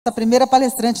A primeira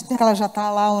palestrante, que ela já está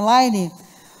lá online.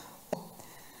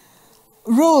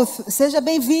 Ruth, seja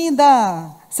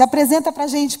bem-vinda. Se apresenta para a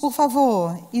gente, por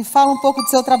favor, e fala um pouco do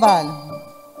seu trabalho.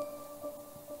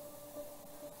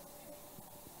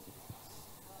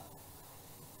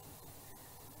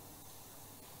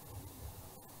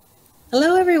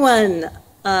 Hello, everyone.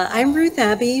 I'm Ruth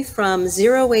Abbe from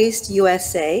Zero Waste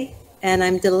USA, and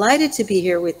I'm delighted to be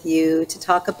here with you to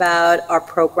talk about our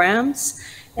programs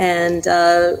and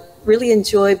really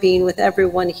enjoy being with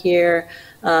everyone here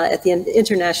at the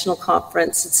International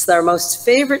Conference. It's our most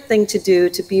favorite thing to do,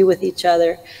 to be with each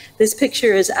other. This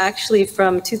picture is actually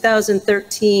from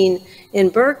 2013 in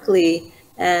Berkeley,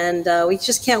 and we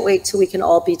just can't wait till we can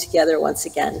all be together once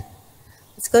again.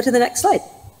 Let's go to the next slide.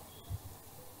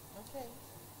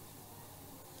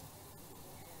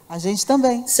 A gente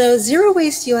também. So Zero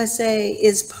Waste USA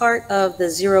is part of the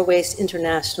Zero Waste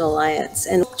International Alliance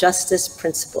and Justice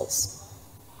Principles.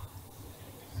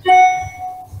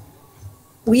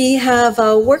 We have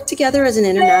worked together as an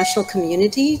international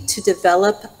community to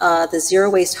develop the zero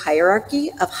waste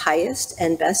hierarchy of highest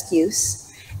and best use.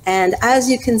 And as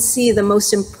you can see, the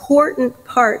most important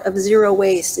part of zero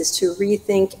waste is to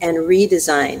rethink and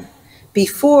redesign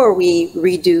before we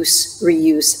reduce,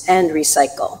 reuse, and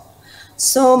recycle.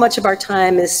 So much of our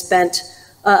time is spent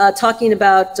talking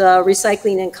about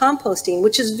recycling and composting,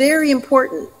 which is very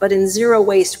important, but in zero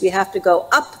waste, we have to go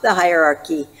up the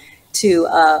hierarchy to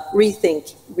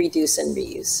rethink, reduce, and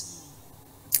reuse.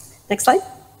 Next slide.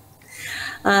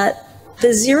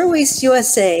 The Zero Waste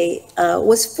USA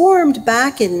was formed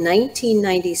back in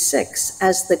 1996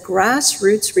 as the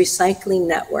Grassroots Recycling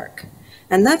Network.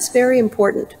 And that's very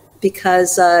important,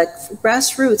 because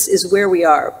grassroots is where we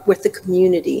are, with the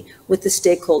community, with the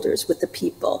stakeholders, with the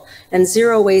people. And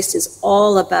zero waste is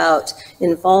all about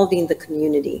involving the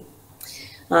community.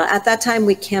 At that time,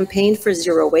 we campaigned for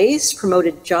zero waste,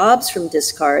 promoted jobs from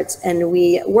discards, and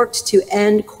we worked to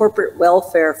end corporate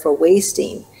welfare for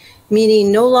wasting,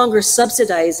 meaning no longer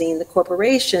subsidizing the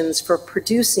corporations for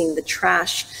producing the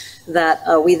trash that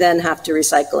we then have to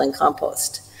recycle and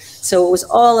compost. So it was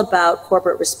all about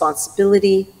corporate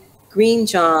responsibility, green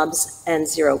jobs, and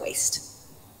zero waste.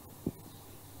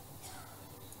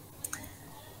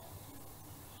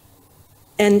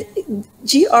 And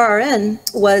GRN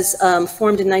was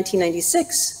formed in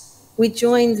 1996. We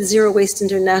joined the Zero Waste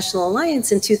International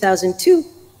Alliance in 2002.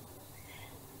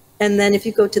 And then if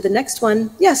you go to the next one,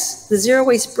 yes, the Zero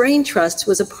Waste Brain Trust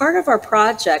was a part of our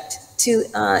project to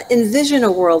envision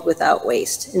a world without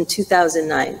waste in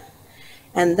 2009.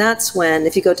 And that's when,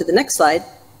 if you go to the next slide,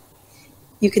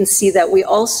 you can see that we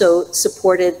also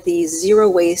supported the Zero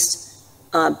Waste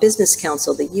Business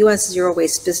Council, the US Zero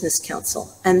Waste Business Council.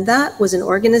 And that was an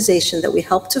organization that we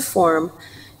helped to form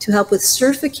to help with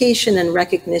certification and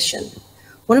recognition.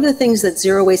 One of the things that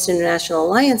Zero Waste International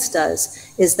Alliance does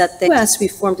is that the US, we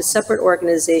formed a separate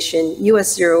organization,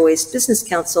 US Zero Waste Business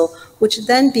Council, which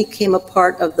then became a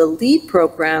part of the LEAD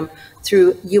program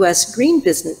through US Green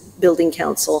Business Building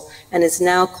Council, and is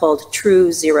now called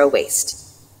True Zero Waste.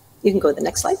 You can go to the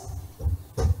next slide.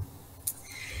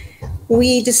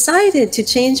 We decided to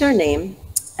change our name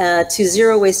to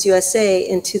Zero Waste USA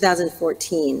in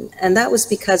 2014. And that was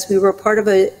because we were part of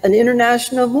an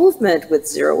international movement with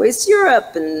Zero Waste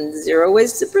Europe and Zero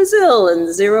Waste Brazil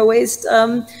and Zero Waste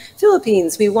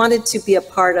Philippines. We wanted to be a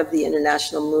part of the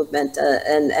international movement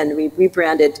and we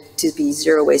rebranded to be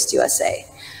Zero Waste USA.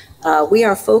 We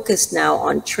are focused now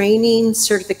on training,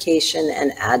 certification,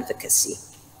 and advocacy.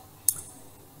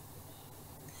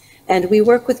 And we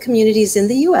work with communities in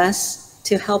the US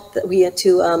to help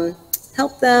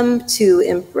help them to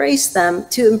embrace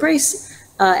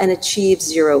and achieve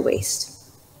zero waste.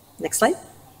 Next slide.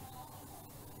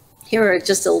 Here are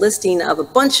just a listing of a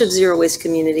bunch of zero waste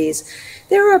communities.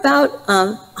 There are about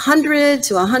 100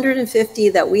 to 150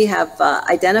 that we have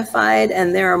identified,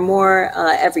 and there are more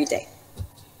every day.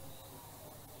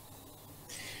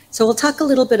 So we'll talk a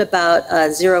little bit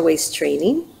about zero waste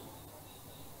training.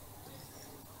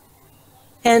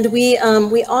 And we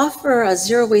offer a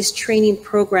zero waste training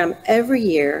program every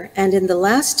year. And in the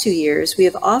last 2 years, we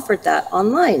have offered that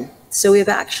online. So we've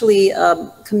actually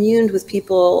communed with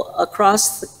people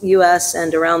across the US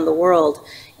and around the world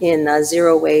in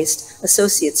zero waste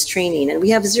associates training. And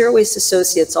we have zero waste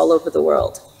associates all over the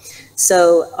world.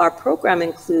 So our program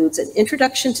includes an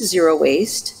introduction to zero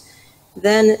waste,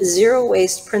 then zero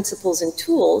waste principles and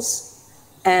tools,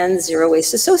 and zero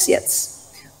waste associates.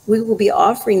 We will be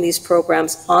offering these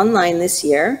programs online this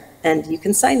year, and you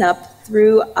can sign up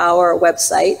through our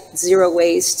website,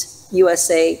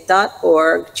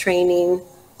 zerowasteusa.org, training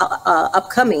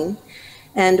upcoming.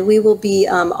 And we will be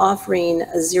offering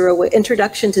a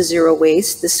introduction to zero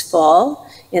waste this fall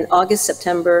in August,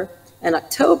 September, and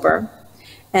October.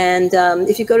 And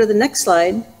if you go to the next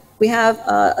slide, we have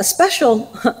a special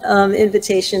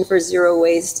invitation for zero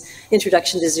waste,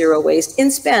 introduction to zero waste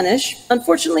in Spanish.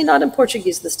 Unfortunately, not in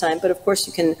Portuguese this time, but of course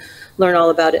you can learn all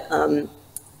about it.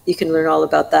 You can learn all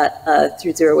about that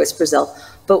through Zero Waste Brazil.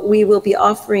 But we will be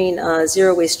offering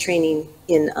zero waste training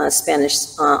in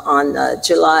Spanish on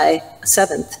July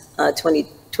 7th,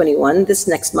 2021, this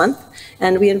next month.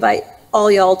 And we invite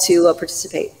all y'all to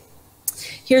participate.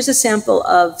 Here's a sample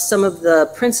of some of the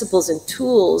principles and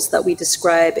tools that we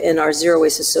describe in our Zero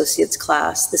Waste Associates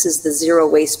class. This is the Zero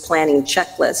Waste Planning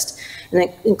Checklist, and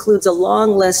it includes a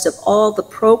long list of all the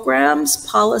programs,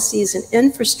 policies, and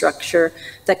infrastructure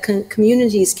that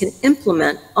communities can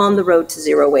implement on the road to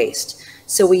zero waste.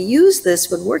 So we use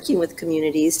this when working with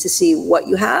communities to see what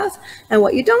you have and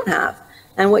what you don't have.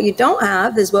 And what you don't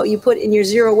have is what you put in your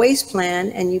zero waste plan,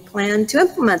 and you plan to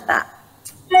implement that.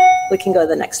 We can go to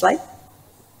the next slide.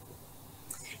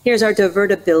 Here's our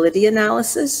divertibility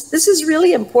analysis. This is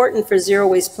really important for zero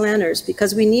waste planners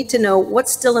because we need to know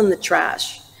what's still in the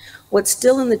trash. What's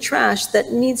still in the trash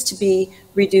that needs to be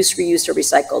reduced, reused, or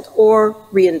recycled, or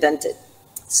reinvented.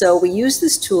 So we use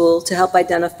this tool to help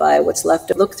identify what's left.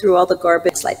 Look through all the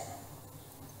garbage. Slide.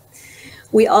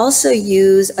 We also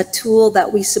use a tool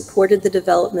that we supported the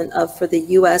development of for the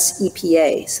US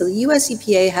EPA. So the US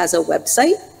EPA has a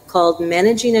website called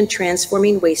Managing and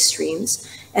Transforming Waste Streams.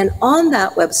 And on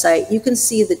that website, you can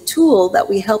see the tool that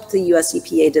we helped the US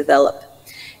EPA develop.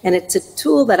 And it's a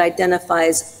tool that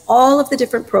identifies all of the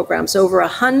different programs, over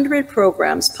 100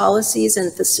 programs, policies,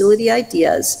 and facility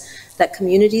ideas that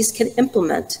communities can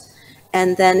implement.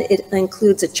 And then it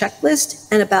includes a checklist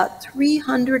and about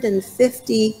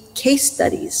 350 case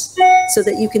studies so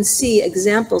that you can see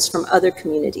examples from other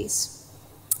communities.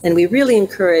 And we really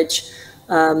encourage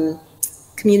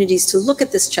communities to look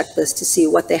at this checklist to see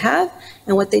what they have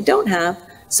and what they don't have,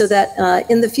 so that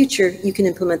in the future you can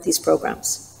implement these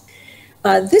programs.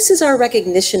 This is our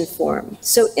recognition form.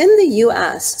 So in the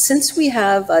US, since we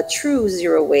have true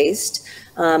zero waste,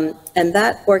 and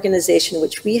that organization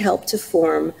which we help to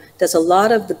form does a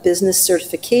lot of the business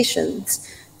certifications,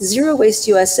 Zero Waste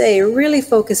USA really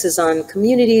focuses on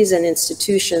communities and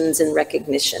institutions and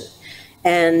recognition.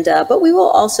 And, but we will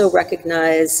also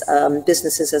recognize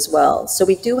businesses as well. So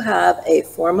we do have a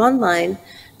form online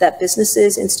that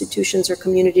businesses, institutions, or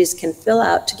communities can fill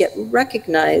out to get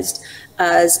recognized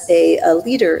as a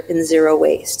leader in zero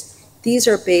waste. These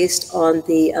are based on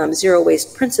the zero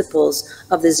waste principles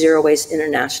of the Zero Waste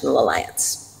International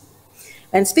Alliance.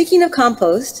 And speaking of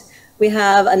compost, we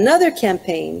have another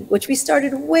campaign, which we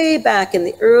started way back in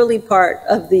the early part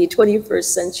of the 21st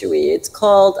century. It's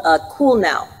called Cool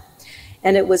Now.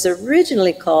 And it was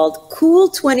originally called Cool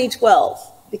 2012,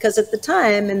 because at the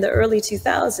time, in the early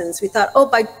 2000s, we thought, oh,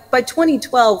 by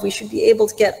 2012, we should be able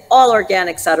to get all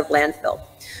organics out of landfill.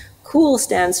 COOL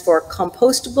stands for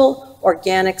Compostable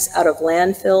Organics Out of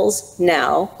Landfills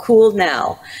Now, Cool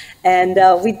Now. And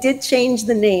we did change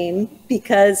the name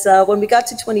because when we got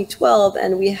to 2012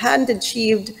 and we hadn't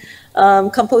achieved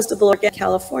compostable organic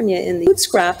California, in the food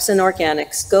scraps and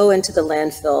organics go into the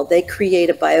landfill. They create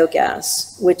a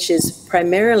biogas, which is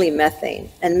primarily methane.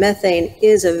 And methane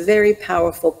is a very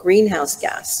powerful greenhouse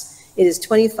gas. It is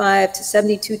 25 to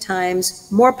 72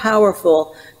 times more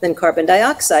powerful than carbon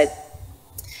dioxide.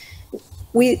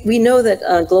 We know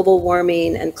that global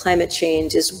warming and climate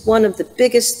change is one of the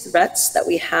biggest threats that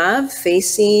we have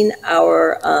facing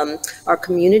our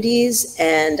communities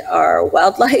and our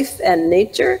wildlife and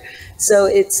nature. So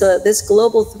it's this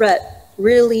global threat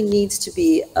really needs to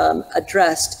be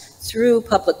addressed through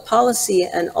public policy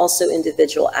and also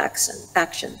individual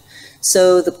action.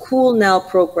 So the Cool Now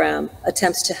program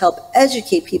attempts to help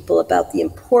educate people about the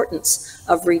importance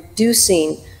of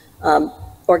reducing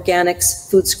organics,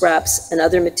 food scraps, and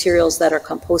other materials that are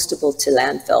compostable to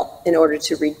landfill in order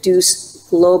to reduce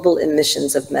global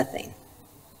emissions of methane.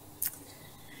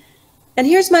 And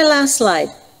here's my last slide.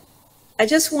 I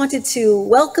just wanted to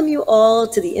welcome you all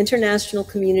to the international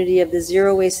community of the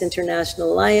Zero Waste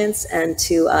International Alliance and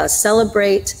to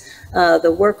celebrate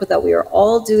the work that we are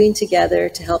all doing together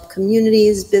to help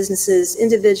communities, businesses,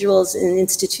 individuals, and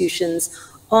institutions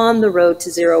on the road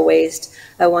to zero waste.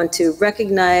 I want to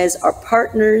recognize our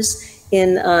partners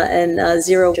in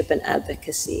zero and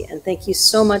advocacy. And thank you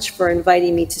so much for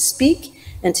inviting me to speak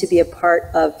and to be a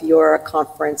part of your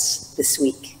conference this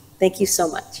week. Thank you so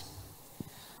much.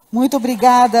 Muito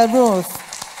obrigada, Ruth.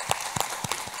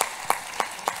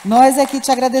 Nós aqui te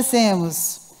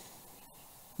agradecemos.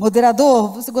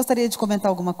 Moderador, você gostaria de comentar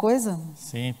alguma coisa?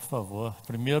 Sim, por favor.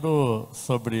 Primeiro,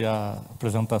 sobre a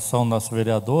apresentação do nosso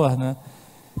vereador, né?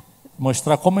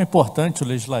 Mostrar como é importante o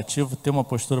legislativo ter uma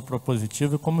postura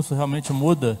propositiva e como isso realmente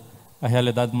muda a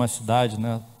realidade de uma cidade,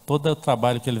 né? Todo o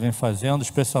trabalho que ele vem fazendo,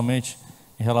 especialmente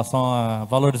em relação à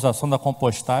valorização da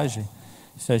compostagem,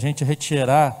 se a gente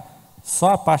retirar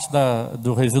só a parte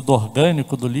do resíduo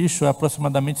orgânico do lixo, é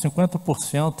aproximadamente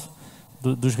 50%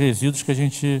 dos resíduos que a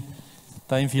gente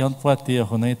está enviando para o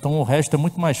aterro, né? Então, o resto é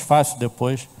muito mais fácil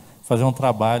depois fazer um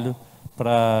trabalho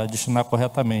para destinar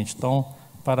corretamente. Então,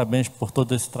 parabéns por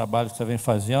todo esse trabalho que você vem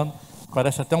fazendo.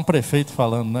 Parece até um prefeito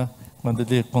falando, né? Quando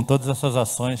ele, com todas essas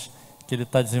ações que ele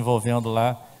está desenvolvendo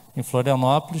lá em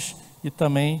Florianópolis e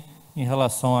também em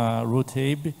relação a Ruth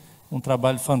Abbe, um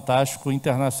trabalho fantástico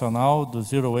internacional do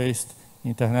Zero Waste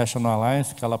International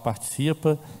Alliance, que ela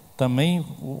participa, também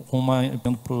com uma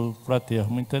indo para o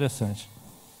aterro, muito interessante.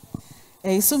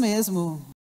 É isso mesmo.